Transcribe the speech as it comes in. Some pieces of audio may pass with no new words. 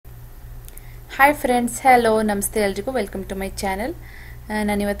Hi friends, hello, ನಮಸ್ತೆ ಎಲ್ರಿಗೂ. Welcome to my channel.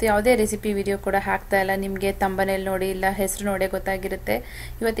 ನಾನು ಇವತ್ತು ಯಾವುದೇ ರೆಸಿಪಿ ವಿಡಿಯೋ ಕೂಡ ಹಾಕ್ತಾ ಇಲ್ಲ. ನಿಮಗೆ ತಂಬನೇಲ್ ನೋಡಿ ಇಲ್ಲ ಹೆಸರು ನೋಡೇ ಗೊತ್ತಾಗಿರುತ್ತೆ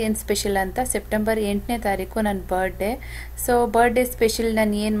ಇವತ್ತು ಏನು ಸ್ಪೆಷಲ್ ಅಂತ. ಸೆಪ್ಟೆಂಬರ್ 8ನೇ ತಾರೀಕು ನನ್ನ ಬರ್ಡೇ. ಸೊ ಬರ್ಡೇ ಸ್ಪೆಷಲ್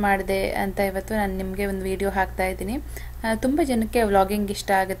ನಾನು ಏನು ಮಾಡಿದೆ ಅಂತ ಇವತ್ತು ನಾನು ನಿಮಗೆ ಒಂದು ವಿಡಿಯೋ ಹಾಕ್ತಾ ಇದ್ದೀನಿ. ತುಂಬ ಜನಕ್ಕೆ ವ್ಲಾಗಿಂಗ್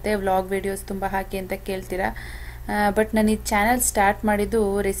ಇಷ್ಟ ಆಗುತ್ತೆ, ವ್ಲಾಗ್ ವಿಡಿಯೋಸ್ ತುಂಬ ಹಾಕಿ ಅಂತ ಕೇಳ್ತೀರಾ. ಬಟ್ ನಾನು ಈ ಚಾನಲ್ ಸ್ಟಾರ್ಟ್ ಮಾಡಿದ್ದು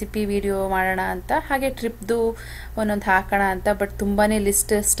ರೆಸಿಪಿ ವಿಡಿಯೋ ಮಾಡೋಣ ಅಂತ, ಹಾಗೆ ಟ್ರಿಪ್ದು ಒಂದೊಂದು ಹಾಕೋಣ ಅಂತ. ಬಟ್ ತುಂಬಾ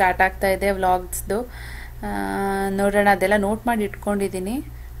ಲಿಸ್ಟ್ ಸ್ಟಾರ್ಟ್ ಆಗ್ತಾ ಇದೆ ವ್ಲಾಗ್ಸ್ದು. ನೋಡೋಣ, ಅದೆಲ್ಲ ನೋಟ್ ಮಾಡಿ ಇಟ್ಕೊಂಡಿದ್ದೀನಿ,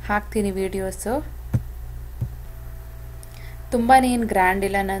 ಹಾಕ್ತೀನಿ ವೀಡಿಯೋಸು. ತುಂಬಾ ಏನು ಗ್ರ್ಯಾಂಡ್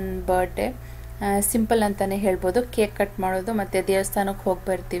ಇಲ್ಲ ನನ್ನ ಬರ್ಡೇ, ಸಿಂಪಲ್ ಅಂತಲೇ ಹೇಳ್ಬೋದು. ಕೇಕ್ ಕಟ್ ಮಾಡೋದು ಮತ್ತು ದೇವಸ್ಥಾನಕ್ಕೆ ಹೋಗಿ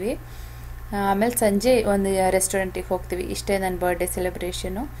ಬರ್ತೀವಿ, ಆಮೇಲೆ ಸಂಜೆ ಒಂದು ರೆಸ್ಟೋರೆಂಟಿಗೆ ಹೋಗ್ತೀವಿ. ಇಷ್ಟೇ ನನ್ನ ಬರ್ಡೇ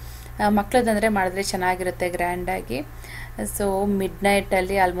ಸೆಲೆಬ್ರೇಷನು. ಮಕ್ಕಳದಂದರೆ ಮಾಡಿದ್ರೆ ಚೆನ್ನಾಗಿರುತ್ತೆ ಗ್ರ್ಯಾಂಡಾಗಿ. ಸೊ ಮಿಡ್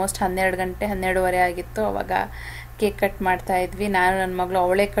ನೈಟಲ್ಲಿ ಆಲ್ಮೋಸ್ಟ್ 12 ಗಂಟೆ 12:30 ಆಗಿತ್ತು. ಅವಾಗ ಕೇಕ್ ಕಟ್ ಮಾಡ್ತಾ ಇದ್ವಿ. ನಾನು ನನ್ನ ಮಗಳು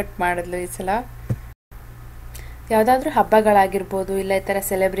ಅವಳೇ ಕಟ್ ಮಾಡಿದ್ಲು ಈ ಸಲ. ಯಾವುದಾದ್ರೂ ಹಬ್ಬಗಳಾಗಿರ್ಬೋದು, ಇಲ್ಲ ಈ ಥರ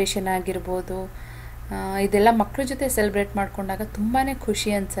ಸೆಲೆಬ್ರೇಷನ್ ಆಗಿರ್ಬೋದು, ಇದೆಲ್ಲ ಮಕ್ಕಳ ಜೊತೆ ಸೆಲೆಬ್ರೇಟ್ ಮಾಡ್ಕೊಂಡಾಗ ತುಂಬಾ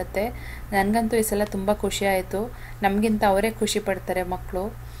ಖುಷಿ ಅನಿಸುತ್ತೆ. ನನಗಂತೂ ಈ ಸಲ ತುಂಬ ಖುಷಿ ಆಯಿತು. ನಮಗಿಂತ ಅವರೇ ಖುಷಿ ಪಡ್ತಾರೆ ಮಕ್ಕಳು.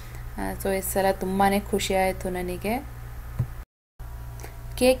 ಸೊ ಈ ಸಲ ತುಂಬಾ ಖುಷಿ ಆಯಿತು ನನಗೆ.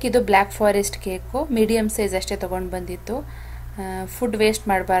 ಕೇಕ್ ಇದು black forest cake, medium size ಅಷ್ಟೇ ತೊಗೊಂಡು ಬಂದಿತ್ತು. ಫುಡ್ ವೇಸ್ಟ್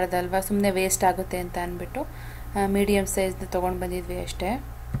ಮಾಡಬಾರ್ದಲ್ವ, ಸುಮ್ಮನೆ ವೇಸ್ಟ್ ಆಗುತ್ತೆ ಅಂತ ಅಂದ್ಬಿಟ್ಟು ಮೀಡಿಯಮ್ ಸೈಜ್ದು ತೊಗೊಂಡು ಬಂದಿದ್ವಿ ಅಷ್ಟೇ.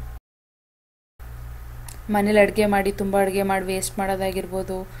 ಮನೇಲಿ ಅಡುಗೆ ಮಾಡಿ ತುಂಬ ಅಡುಗೆ ಮಾಡಿ ವೇಸ್ಟ್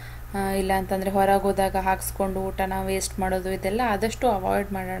ಮಾಡೋದಾಗಿರ್ಬೋದು, ಇಲ್ಲ ಅಂತಂದರೆ ಹೊರಗೆ ಹೋದಾಗ ಹಾಕ್ಸ್ಕೊಂಡು ಊಟನ ವೇಸ್ಟ್ ಮಾಡೋದು, ಇದೆಲ್ಲ ಆದಷ್ಟು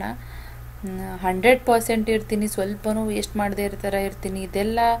ಅವಾಯ್ಡ್ ಮಾಡೋಣ. 100% ಇರ್ತೀನಿ, ಸ್ವಲ್ಪನೂ ವೇಸ್ಟ್ ಮಾಡದೇ ಇರ್ತೀನಿ.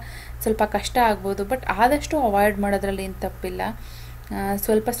 ಇದೆಲ್ಲ ಸ್ವಲ್ಪ ಕಷ್ಟ ಆಗ್ಬೋದು, ಬಟ್ ಆದಷ್ಟು ಅವಾಯ್ಡ್ ಮಾಡೋದ್ರಲ್ಲಿ ಏನು ತಪ್ಪಿಲ್ಲ.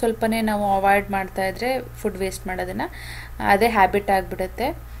 ಸ್ವಲ್ಪನೇ ನಾವು ಅವಾಯ್ಡ್ ಮಾಡ್ತಾಯಿದ್ರೆ ಫುಡ್ ವೇಸ್ಟ್ ಮಾಡೋದನ್ನು, ಅದೇ ಹ್ಯಾಬಿಟ್ ಆಗಿಬಿಡುತ್ತೆ.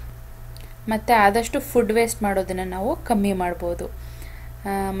 ಮತ್ತು ಆದಷ್ಟು ಫುಡ್ ವೇಸ್ಟ್ ಮಾಡೋದನ್ನು ನಾವು ಕಮ್ಮಿ ಮಾಡ್ಬೋದು.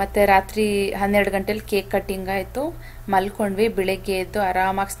 ಮತ್ತು ರಾತ್ರಿ 12 ಗಂಟೆಲಿ ಕೇಕ್ ಕಟ್ಟಿಂಗ್ ಆಯಿತು, ಮಲ್ಕೊಂಡ್ವಿ. ಬೆಳಗ್ಗೆ ಎದ್ದು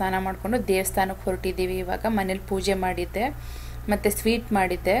ಆರಾಮಾಗಿ ಸ್ನಾನ ಮಾಡಿಕೊಂಡು ದೇವಸ್ಥಾನಕ್ಕೆ ಹೊರಟಿದ್ದೀವಿ. ಇವಾಗ ಮನೇಲಿ ಪೂಜೆ ಮಾಡಿದ್ದೆ ಮತ್ತು ಸ್ವೀಟ್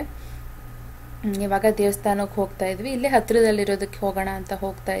ಮಾಡಿದ್ದೆ. ಇವಾಗ ದೇವಸ್ಥಾನಕ್ಕೆ ಹೋಗ್ತಾ ಇದ್ವಿ. ಇಲ್ಲೇ ಹತ್ತಿರದಲ್ಲಿರೋದಕ್ಕೆ ಹೋಗೋಣ ಅಂತ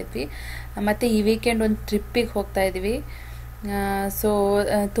ಹೋಗ್ತಾ ಇದ್ವಿ. ಮತ್ತು ಈ ವೀಕೆಂಡ್ ಒಂದು ಟ್ರಿಪ್ಪಿಗೆ ಹೋಗ್ತಾ ಇದ್ವಿ. ಸೊ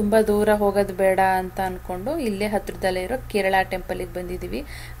ತುಂಬ ದೂರ ಹೋಗೋದು ಬೇಡ ಅಂತ ಅಂದ್ಕೊಂಡು ಇಲ್ಲೇ ಹತ್ತಿರದಲ್ಲೇ ಇರೋ ಕೇರಳ ಟೆಂಪಲಿಗೆ ಬಂದಿದ್ದೀವಿ,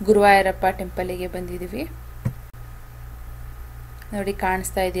 ಗುರುವಾಯೂರಪ್ಪ ಟೆಂಪಲಿಗೆ ಬಂದಿದ್ದೀವಿ. ನೋಡಿ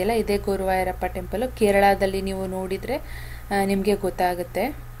ಕಾಣಿಸ್ತಾ ಇದೆಯಲ್ಲ, ಇದೇ ಗುರುವಾಯೂರಪ್ಪ ಟೆಂಪಲು. ಕೇರಳದಲ್ಲಿ ನೀವು ನೋಡಿದರೆ ನಿಮಗೆ ಗೊತ್ತಾಗುತ್ತೆ.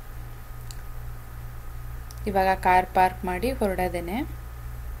 ಇವಾಗ ಕಾರ್ ಪಾರ್ಕ್ ಮಾಡಿ ಹೊರಡೋದೇನೆ.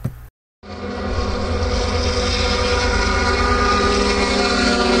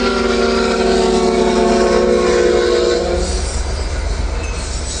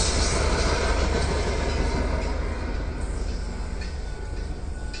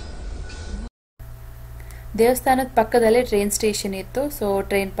 ದೇವಸ್ಥಾನದ ಪಕ್ಕದಲ್ಲೇ ಟ್ರೈನ್ ಸ್ಟೇಷನ್ ಇತ್ತು. ಸೊ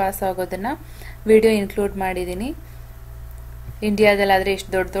ಟ್ರೈನ್ ಪಾಸ್ ಆಗೋದನ್ನು ವಿಡಿಯೋ ಇನ್ಕ್ಲೂಡ್ ಮಾಡಿದ್ದೀನಿ. ಇಂಡಿಯಾದಲ್ಲಾದರೆ ಎಷ್ಟು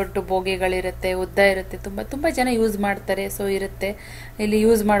ದೊಡ್ಡ ದೊಡ್ಡ ಬೋಗಿಗಳಿರುತ್ತೆ, ಉದ್ದ ಇರುತ್ತೆ, ತುಂಬ ಜನ ಯೂಸ್ ಮಾಡ್ತಾರೆ. ಸೊ ಇರುತ್ತೆ, ಇಲ್ಲಿ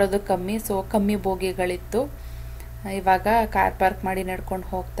ಯೂಸ್ ಮಾಡೋದು ಕಮ್ಮಿ. ಸೊ ಕಮ್ಮಿ ಬೋಗಿಗಳಿತ್ತು. ಇವಾಗ ಕಾರ್ ಪಾರ್ಕ್ ಮಾಡಿ ನಡ್ಕೊಂಡು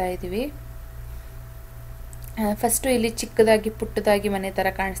ಹೋಗ್ತಾ ಇದ್ದೀವಿ. ಫಸ್ಟು ಇಲ್ಲಿ ಚಿಕ್ಕದಾಗಿ ಪುಟ್ಟದಾಗಿ ಮನೆ ಥರ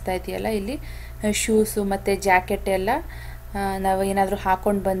ಕಾಣಿಸ್ತಾ ಇದೆಯಲ್ಲ, ಇಲ್ಲಿ ಶೂಸು ಮತ್ತು ಜಾಕೆಟ್ ಎಲ್ಲ ನಾವು ಏನಾದರೂ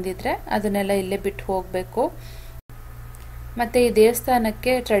ಹಾಕೊಂಡು ಬಂದಿದ್ರೆ ಅದನ್ನೆಲ್ಲ ಇಲ್ಲೇ ಬಿಟ್ಟು ಹೋಗಬೇಕು. ಮತ್ತು ಈ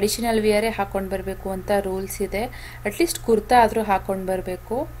ದೇವಸ್ಥಾನಕ್ಕೆ ಟ್ರೆಡಿಷನಲ್ ವಿಯರೇ ಹಾಕೊಂಡು ಬರಬೇಕು ಅಂತ ರೂಲ್ಸ್ ಇದೆ. ಅಟ್ಲೀಸ್ಟ್ ಕುರ್ತಾ ಆದರೂ ಹಾಕೊಂಡು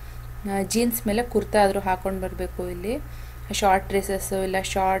ಬರಬೇಕು, ಜೀನ್ಸ್ ಮೇಲೆ ಕುರ್ತಾ ಆದರೂ ಹಾಕೊಂಡು ಬರಬೇಕು. ಇಲ್ಲಿ ಶಾರ್ಟ್ ಡ್ರೆಸ್ಸಸ್ಸು ಇಲ್ಲ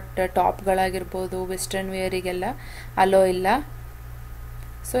ಶಾರ್ಟ್ ಟಾಪ್ಗಳಾಗಿರ್ಬೋದು, ವೆಸ್ಟರ್ನ್ ವೇರಿಗೆಲ್ಲ ಅಲೋ ಇಲ್ಲ.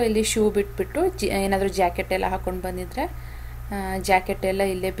 ಸೊ ಇಲ್ಲಿ ಶೂ ಬಿಟ್ಬಿಟ್ಟು ಏನಾದರೂ ಜಾಕೆಟ್ ಎಲ್ಲ ಹಾಕೊಂಡು ಬಂದಿದ್ರೆ ಜಾಕೆಟ್ ಎಲ್ಲ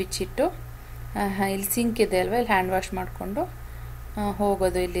ಇಲ್ಲೇ ಬಿಚ್ಚಿಟ್ಟು, ಇಲ್ಲಿ ಸಿಂಕ್ ಇದೆ ಅಲ್ವ, ಇಲ್ಲಿ ಹ್ಯಾಂಡ್ ವಾಶ್ ಮಾಡಿಕೊಂಡು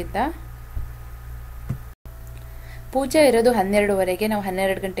ಹೋಗೋದು ಇಲ್ಲಿಂದ. ಪೂಜೆ ಇರೋದು 12:30ಗೆ, ನಾವು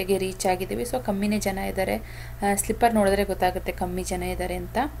 12 ಗಂಟೆಗೆ ರೀಚ್ ಆಗಿದ್ದೀವಿ. ಸೊ ಕಮ್ಮಿನೇ ಜನ ಇದ್ದಾರೆ. ಸ್ಲಿಪ್ಪರ್ ನೋಡಿದ್ರೆ ಗೊತ್ತಾಗುತ್ತೆ ಕಮ್ಮಿ ಜನ ಇದ್ದಾರೆ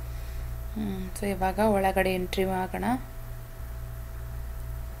ಅಂತ. ಸೊ ಇವಾಗ ಒಳಗಡೆ ಎಂಟ್ರಿ ಆಗೋಣ.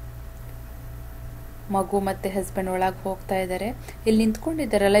 ಮಗು ಮತ್ತು ಹಸ್ಬೆಂಡ್ ಒಳಗೆ ಹೋಗ್ತಾ ಇದ್ದಾರೆ. ಇಲ್ಲಿ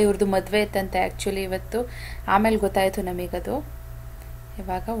ನಿಂತ್ಕೊಂಡಿದ್ದಾರಲ್ಲ, ಇವ್ರದ್ದು ಮದುವೆ ಇತ್ತಂತೆ ಆ್ಯಕ್ಚುಲಿ ಇವತ್ತು, ಆಮೇಲೆ ಗೊತ್ತಾಯಿತು ನಮಗದು.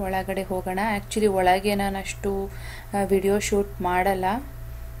 ಇವಾಗ ಒಳಗಡೆ ಹೋಗೋಣ. ಆ್ಯಕ್ಚುಲಿ ಒಳಗೆ ನಾನು ಅಷ್ಟು ವಿಡಿಯೋ ಶೂಟ್ ಮಾಡಲ್ಲ,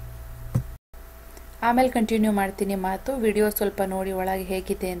 ಆಮೇಲೆ ಕಂಟಿನ್ಯೂ ಮಾಡ್ತೀನಿ ಮಾತು. ವಿಡಿಯೋ ಸ್ವಲ್ಪ ನೋಡಿ ಒಳಗೆ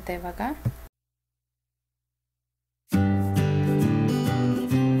ಹೇಗಿದೆ ಅಂತ. ಇವಾಗ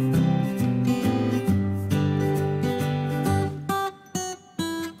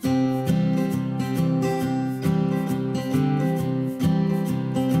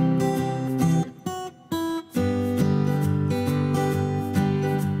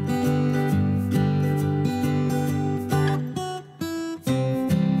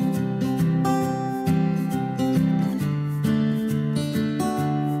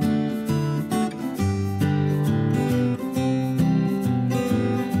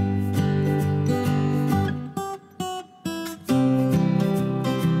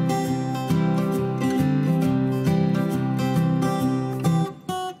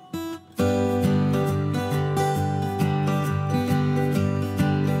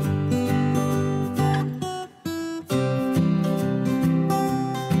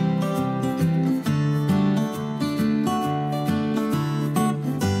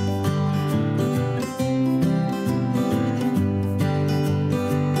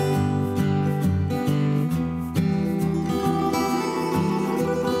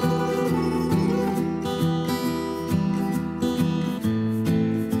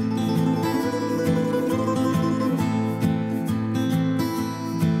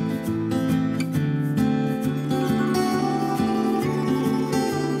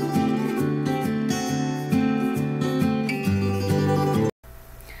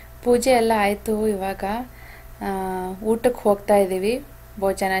ಪೂಜೆ ಎಲ್ಲ ಆಯಿತು. ಇವಾಗ ಊಟಕ್ಕೆ ಹೋಗ್ತಾ ಇದ್ದೀವಿ.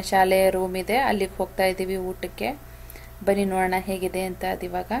 ಭೋಜನ ಶಾಲೆ ರೂಮ್ ಇದೆ, ಅಲ್ಲಿಗೆ ಹೋಗ್ತಾ ಇದ್ದೀವಿ ಊಟಕ್ಕೆ. ಬನ್ನಿ ನೋಡೋಣ ಹೇಗಿದೆ ಅಂತ. ಅದು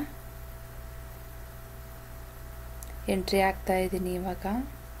ಇವಾಗ ಎಂಟ್ರಿ ಆಗ್ತಾ ಇದ್ದೀನಿ. ಇವಾಗ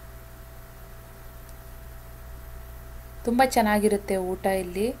ತುಂಬ ಚೆನ್ನಾಗಿರುತ್ತೆ ಊಟ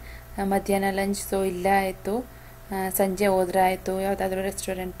ಇಲ್ಲಿ. ಮಧ್ಯಾಹ್ನ ಲಂಚ್ ಸೊ ಇಲ್ಲೇ ಆಯಿತು, ಸಂಜೆ ಹೋದ್ರೆ ಆಯಿತು ಯಾವುದಾದ್ರೂ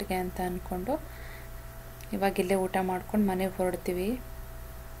ರೆಸ್ಟೋರೆಂಟ್ಗೆ ಅಂತ ಅಂದ್ಕೊಂಡು ಇವಾಗ ಇಲ್ಲೇ ಊಟ ಮಾಡ್ಕೊಂಡು ಮನೆಗೆ ಹೊರಡ್ತೀವಿ.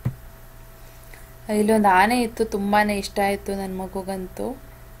 ಇಲ್ಲೊಂದು ಆನೆ ಇತ್ತು, ತುಂಬಾ ಇಷ್ಟ ಆಯಿತು ನನ್ನ ಮಗುಗಂತೂ.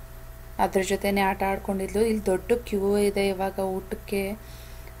 ಅದ್ರ ಜೊತೆನೇ ಆಟ ಆಡ್ಕೊಂಡಿದ್ಲು. ಇಲ್ಲಿ ದೊಡ್ಡ ಕ್ಯೂ ಇದೆ ಇವಾಗ ಊಟಕ್ಕೆ,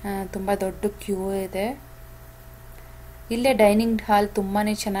 ತುಂಬ ದೊಡ್ಡ ಕ್ಯೂ ಇದೆ. ಇಲ್ಲೇ ಡೈನಿಂಗ್ ಹಾಲ್ ತುಂಬಾ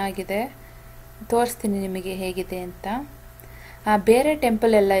ಚೆನ್ನಾಗಿದೆ, ತೋರಿಸ್ತೀನಿ ನಿಮಗೆ ಹೇಗಿದೆ ಅಂತ. ಬೇರೆ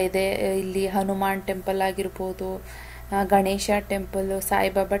ಟೆಂಪಲ್ ಎಲ್ಲ ಇದೆ ಇಲ್ಲಿ, ಹನುಮಾನ್ ಟೆಂಪಲ್ ಆಗಿರ್ಬೋದು, ಗಣೇಶ ಟೆಂಪಲ್,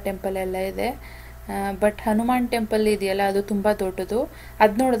 ಸಾಯಿಬಾಬಾ ಟೆಂಪಲ್ ಎಲ್ಲ ಇದೆ. ಬಟ್ ಹನುಮಾನ್ ಟೆಂಪಲ್ ಇದೆಯಲ್ಲ ಅದು ತುಂಬ ದೊಡ್ಡದು.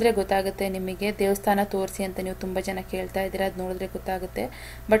 ಅದು ನೋಡಿದ್ರೆ ಗೊತ್ತಾಗುತ್ತೆ ನಿಮಗೆ. ದೇವಸ್ಥಾನ ತೋರಿಸಿ ಅಂತ ನೀವು ತುಂಬ ಜನ ಕೇಳ್ತಾ ಇದ್ದೀರಾ, ಅದು ನೋಡಿದ್ರೆ ಗೊತ್ತಾಗುತ್ತೆ.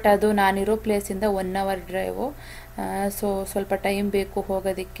 ಬಟ್ ಅದು ನಾನಿರೋ ಪ್ಲೇಸಿಂದ 1 hour ಡ್ರೈವು, ಸೊ ಸ್ವಲ್ಪ ಟೈಮ್ ಬೇಕು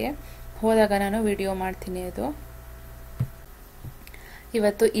ಹೋಗೋದಕ್ಕೆ. ಹೋದಾಗ ನಾನು ವಿಡಿಯೋ ಮಾಡ್ತೀನಿ. ಅದು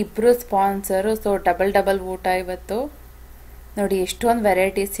ಇವತ್ತು ಇಬ್ಬರು ಸ್ಪಾನ್ಸರು, ಸೊ ಡಬಲ್ ಊಟ ಇವತ್ತು. ನೋಡಿ ಎಷ್ಟೊಂದು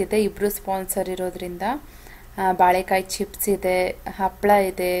ವೆರೈಟೀಸ್ ಇದೆ ಇಬ್ಬರು ಸ್ಪಾನ್ಸರ್ ಇರೋದ್ರಿಂದ. ಬಾಳೆಕಾಯಿ ಚಿಪ್ಸ್ ಇದೆ, ಹಪ್ಪಳ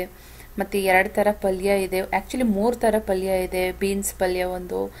ಇದೆ, ಮತ್ತು 2 ಥರ ಪಲ್ಯ ಇದೆ. ಆ್ಯಕ್ಚುಲಿ 3 ಥರ ಪಲ್ಯ ಇದೆ. ಬೀನ್ಸ್ ಪಲ್ಯ,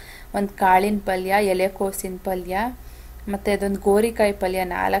 ಒಂದು ಕಾಳಿನ ಪಲ್ಯ, ಎಲೆಕೋಸಿನ ಪಲ್ಯ, ಮತ್ತು ಅದೊಂದು ಗೋರಿಕಾಯಿ ಪಲ್ಯ.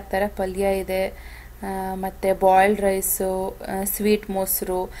 4 ಥರ ಪಲ್ಯ ಇದೆ. ಮತ್ತು ಬಾಯ್ಲ್ಡ್ ರೈಸು, ಸ್ವೀಟ್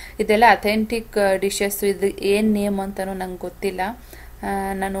ಮೊಸರು, ಇದೆಲ್ಲ ಅಥೆಂಟಿಕ್ ಡಿಶಸ್ಸು. ಇದು ಏನು ನೇಮ್ ಅಂತಲೂ ನಂಗೆ ಗೊತ್ತಿಲ್ಲ.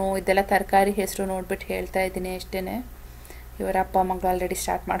 ನಾನು ಇದೆಲ್ಲ ತರಕಾರಿ ಹೆಸರು ನೋಡ್ಬಿಟ್ಟು ಹೇಳ್ತಾ ಇದ್ದೀನಿ ಅಷ್ಟೇ. ಇವರ ಅಪ್ಪ ಮಗಳು ಆಲ್ರೆಡಿ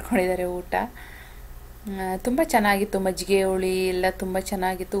ಸ್ಟಾರ್ಟ್ ಮಾಡ್ಕೊಂಡಿದ್ದಾರೆ ಊಟ. ತುಂಬ ಚೆನ್ನಾಗಿತ್ತು. ಮಜ್ಜಿಗೆ ಹುಳಿ ಎಲ್ಲ ತುಂಬ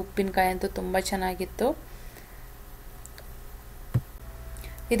ಚೆನ್ನಾಗಿತ್ತು. ಉಪ್ಪಿನಕಾಯಿ ಅಂತೂ ತುಂಬ ಚೆನ್ನಾಗಿತ್ತು.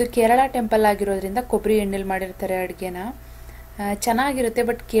 ಇದು ಕೇರಳ ಟೆಂಪಲ್ ಆಗಿರೋದ್ರಿಂದ ಕೊಬ್ಬರಿ ಎಣ್ಣೆಲಿ ಮಾಡಿರ್ತಾರೆ ಅಡುಗೆನ. ಚೆನ್ನಾಗಿರುತ್ತೆ.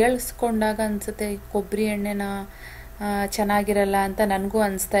 ಬಟ್ ಕೇಳಿಸ್ಕೊಂಡಾಗ ಅನಿಸುತ್ತೆ ಕೊಬ್ಬರಿ ಎಣ್ಣೆನ ಚೆನ್ನಾಗಿರಲ್ಲ ಅಂತ ನನಗೂ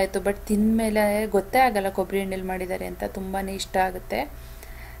ಅನಿಸ್ತಾ ಇತ್ತು. ಬಟ್ ತಿಂದಮೇಲೆ ಗೊತ್ತೇ ಆಗಲ್ಲ ಕೊಬ್ಬರಿ ಎಣ್ಣೆಲಿ ಮಾಡಿದ್ದಾರೆ ಅಂತ. ತುಂಬಾ ಇಷ್ಟ ಆಗುತ್ತೆ.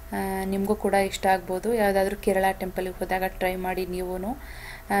 ನಿಮಗೂ ಕೂಡ ಇಷ್ಟ ಆಗ್ಬೋದು. ಯಾವುದಾದ್ರೂ ಕೇರಳ ಟೆಂಪಲಿಗೆ ಹೋದಾಗ ಟ್ರೈ ಮಾಡಿ ನೀವು.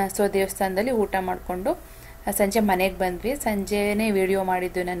 ಸೊ ದೇವಸ್ಥಾನದಲ್ಲಿ ಊಟ ಮಾಡಿಕೊಂಡು ಸಂಜೆ ಮನೆಗೆ ಬಂದ್ವಿ. ಸಂಜೆನೇ ವಿಡಿಯೋ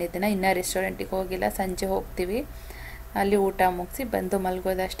ಮಾಡಿದ್ದು ನಾನು ಇದನ್ನು. ಇನ್ನೂ ರೆಸ್ಟೋರೆಂಟಿಗೆ ಹೋಗಿಲ್ಲ, ಸಂಜೆ ಹೋಗ್ತೀವಿ. ಅಲ್ಲಿ ಊಟ ಮುಗಿಸಿ ಬಂದು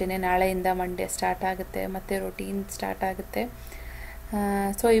ಮಲಗೋದು ಅಷ್ಟೇ. ನಾಳೆಯಿಂದ ಮಂಡೇ ಸ್ಟಾರ್ಟ್ ಆಗುತ್ತೆ, ಮತ್ತು ರೊಟೀನ್ ಸ್ಟಾರ್ಟ್ ಆಗುತ್ತೆ.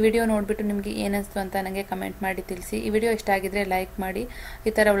 ಸೊ ಈ ವಿಡಿಯೋ ನೋಡಿಬಿಟ್ಟು ನಿಮಗೆ ಏನಿಸ್ತು ಅಂತ ನನಗೆ ಕಮೆಂಟ್ ಮಾಡಿ ತಿಳಿಸಿ. ಈ ವಿಡಿಯೋ ಇಷ್ಟ ಆಗಿದ್ರೆ ಲೈಕ್ ಮಾಡಿ.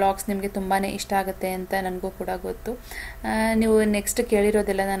 ಈ ಥರ ವ್ಲಾಗ್ಸ್ ನಿಮಗೆ ತುಂಬಾ ಇಷ್ಟ ಆಗುತ್ತೆ ಅಂತ ನನಗೂ ಕೂಡ ಗೊತ್ತು. ನೀವು ನೆಕ್ಸ್ಟ್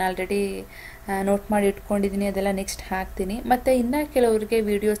ಕೇಳಿರೋದೆಲ್ಲ ನಾನು ಆಲ್ರೆಡಿ ನೋಟ್ ಮಾಡಿ ಇಟ್ಕೊಂಡಿದ್ದೀನಿ, ಅದೆಲ್ಲ ನೆಕ್ಸ್ಟ್ ಹಾಕ್ತೀನಿ. ಮತ್ತು ಇನ್ನು ಕೆಲವರಿಗೆ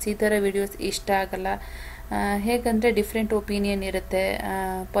ಈ ಥರ ವೀಡಿಯೋಸ್ ಇಷ್ಟ ಆಗಲ್ಲ. ಹೇಗಂದರೆ ಡಿಫ್ರೆಂಟ್ ಒಪಿನಿಯನ್ ಇರುತ್ತೆ,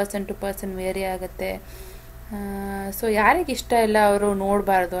 ಪರ್ಸನ್ ಟು ಪರ್ಸನ್ ವೇರಿ ಆಗುತ್ತೆ. ಸೊ ಯಾರಿಗೆ ಇಷ್ಟ ಇಲ್ಲ ಅವರು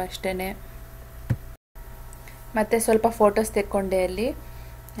ನೋಡಬಾರ್ದು ಅಷ್ಟೇ. ಮತ್ತು ಸ್ವಲ್ಪ ಫೋಟೋಸ್ ತೆಕ್ಕೊಂಡೆ ಅಲ್ಲಿ,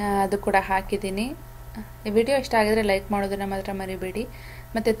 ಅದು ಕೂಡ ಹಾಕಿದ್ದೀನಿ. ಈ ವಿಡಿಯೋ ಇಷ್ಟ ಆಗಿದ್ರೆ ಲೈಕ್ ಮಾಡೋದನ್ನು ಮಾತ್ರ ಮರಿಬೇಡಿ.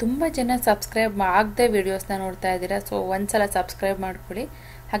 ಮತ್ತು ತುಂಬ ಜನ ಸಬ್ಸ್ಕ್ರೈಬ್ ಆಗದೆ ವೀಡಿಯೋಸ್ನ ನೋಡ್ತಾ ಇದ್ದೀರಾ. ಸೊ ಒಂದ್ಸಲ ಸಬ್ಸ್ಕ್ರೈಬ್ ಮಾಡ್ಕೊಳ್ಳಿ.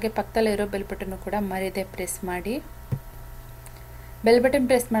 ಹಾಗೆ ಪಕ್ಕದಲ್ಲಿರೋ ಬೆಲ್ ಬಟನ್ನು ಕೂಡ ಮರಿದೆ ಪ್ರೆಸ್ ಮಾಡಿ. ಬೆಲ್ ಬಟನ್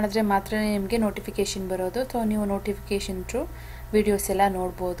ಪ್ರೆಸ್ ಮಾಡಿದ್ರೆ ಮಾತ್ರ ನಿಮಗೆ ನೋಟಿಫಿಕೇಷನ್ ಬರೋದು. ಸೊ ನೀವು ನೋಟಿಫಿಕೇಷನ್ ಥ್ರೂ ವೀಡಿಯೋಸ್ ಎಲ್ಲ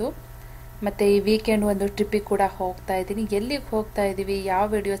ನೋಡ್ಬೋದು. ಮತ್ತು ಈ ವೀಕೆಂಡ್ ಒಂದು ಟ್ರಿಪ್ಪಿಗೆ ಕೂಡ ಹೋಗ್ತಾ ಇದ್ದೀನಿ. ಎಲ್ಲಿಗೆ ಹೋಗ್ತಾ ಇದ್ದೀವಿ, ಯಾವ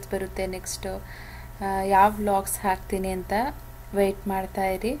ವೀಡಿಯೋಸ್ ಬರುತ್ತೆ ನೆಕ್ಸ್ಟು, ಯಾವ ವ್ಲಾಗ್ಸ್ ಹಾಕ್ತೀನಿ ಅಂತ ವೆಯ್ಟ್ ಮಾಡ್ತಾ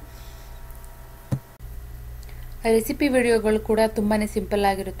ಇರಿ. ರೆಸಿಪಿ ವಿಡಿಯೋಗಳು ಕೂಡ ತುಂಬಾ ಸಿಂಪಲ್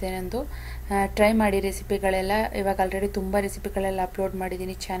ಆಗಿರುತ್ತೆ ನಂದು. ಟ್ರೈ ಮಾಡಿ ರೆಸಿಪಿಗಳೆಲ್ಲ. ಇವಾಗ ಆಲ್ರೆಡಿ ತುಂಬ ರೆಸಿಪಿಗಳೆಲ್ಲ ಅಪ್ಲೋಡ್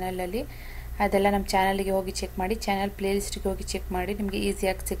ಮಾಡಿದ್ದೀನಿ ಚಾನಲಲ್ಲಿ. ಅದೆಲ್ಲ ನಮ್ಮ ಚಾನಲ್ಗೆ ಹೋಗಿ ಚೆಕ್ ಮಾಡಿ. ಚಾನಲ್ ಪ್ಲೇಲಿಸ್ಟ್ಗೆ ಹೋಗಿ ಚೆಕ್ ಮಾಡಿ, ನಿಮಗೆ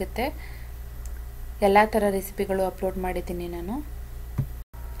ಈಸಿಯಾಗಿ ಸಿಗುತ್ತೆ. ಎಲ್ಲ ಥರ ರೆಸಿಪಿಗಳು ಅಪ್ಲೋಡ್ ಮಾಡಿದ್ದೀನಿ ನಾನು.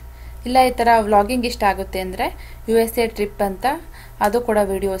 ಇಲ್ಲ ಈ ಥರ ವ್ಲಾಗಿಂಗ್ ಇಷ್ಟ ಆಗುತ್ತೆ ಅಂದರೆ USA ಟ್ರಿಪ್ ಅಂತ ಅದು ಕೂಡ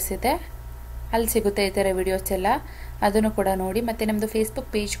ವಿಡಿಯೋಸ್ ಇದೆ, ಅಲ್ಲಿ ಸಿಗುತ್ತೆ ಈ ಥರ ವಿಡಿಯೋಸ್ ಎಲ್ಲ. ಅದನ್ನು ಕೂಡ ನೋಡಿ. ಮತ್ತು ನಮ್ಮದು ಫೇಸ್ಬುಕ್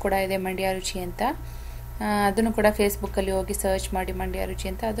ಪೇಜ್ ಕೂಡ ಇದೆ ಮಂಡ್ಯ ರುಚಿ ಅಂತ. ಅದನ್ನು ಕೂಡ ಫೇಸ್ಬುಕ್ಕಲ್ಲಿ ಹೋಗಿ ಸರ್ಚ್ ಮಾಡಿ ಮಂಡ್ಯ ರುಚಿ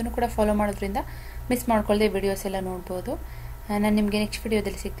ಅಂತ. ಅದನ್ನು ಕೂಡ ಫಾಲೋ ಮಾಡೋದ್ರಿಂದ ಮಿಸ್ ಮಾಡ್ಕೊಳ್ಳದೆ ವಿಡಿಯೋಸ್ ಎಲ್ಲ ನೋಡ್ಬೋದು. ನಾನು ನಿಮಗೆ ನೆಕ್ಸ್ಟ್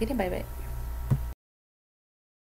ವಿಡಿಯೋದಲ್ಲಿ ಸಿಗ್ತೀನಿ. Bye bye.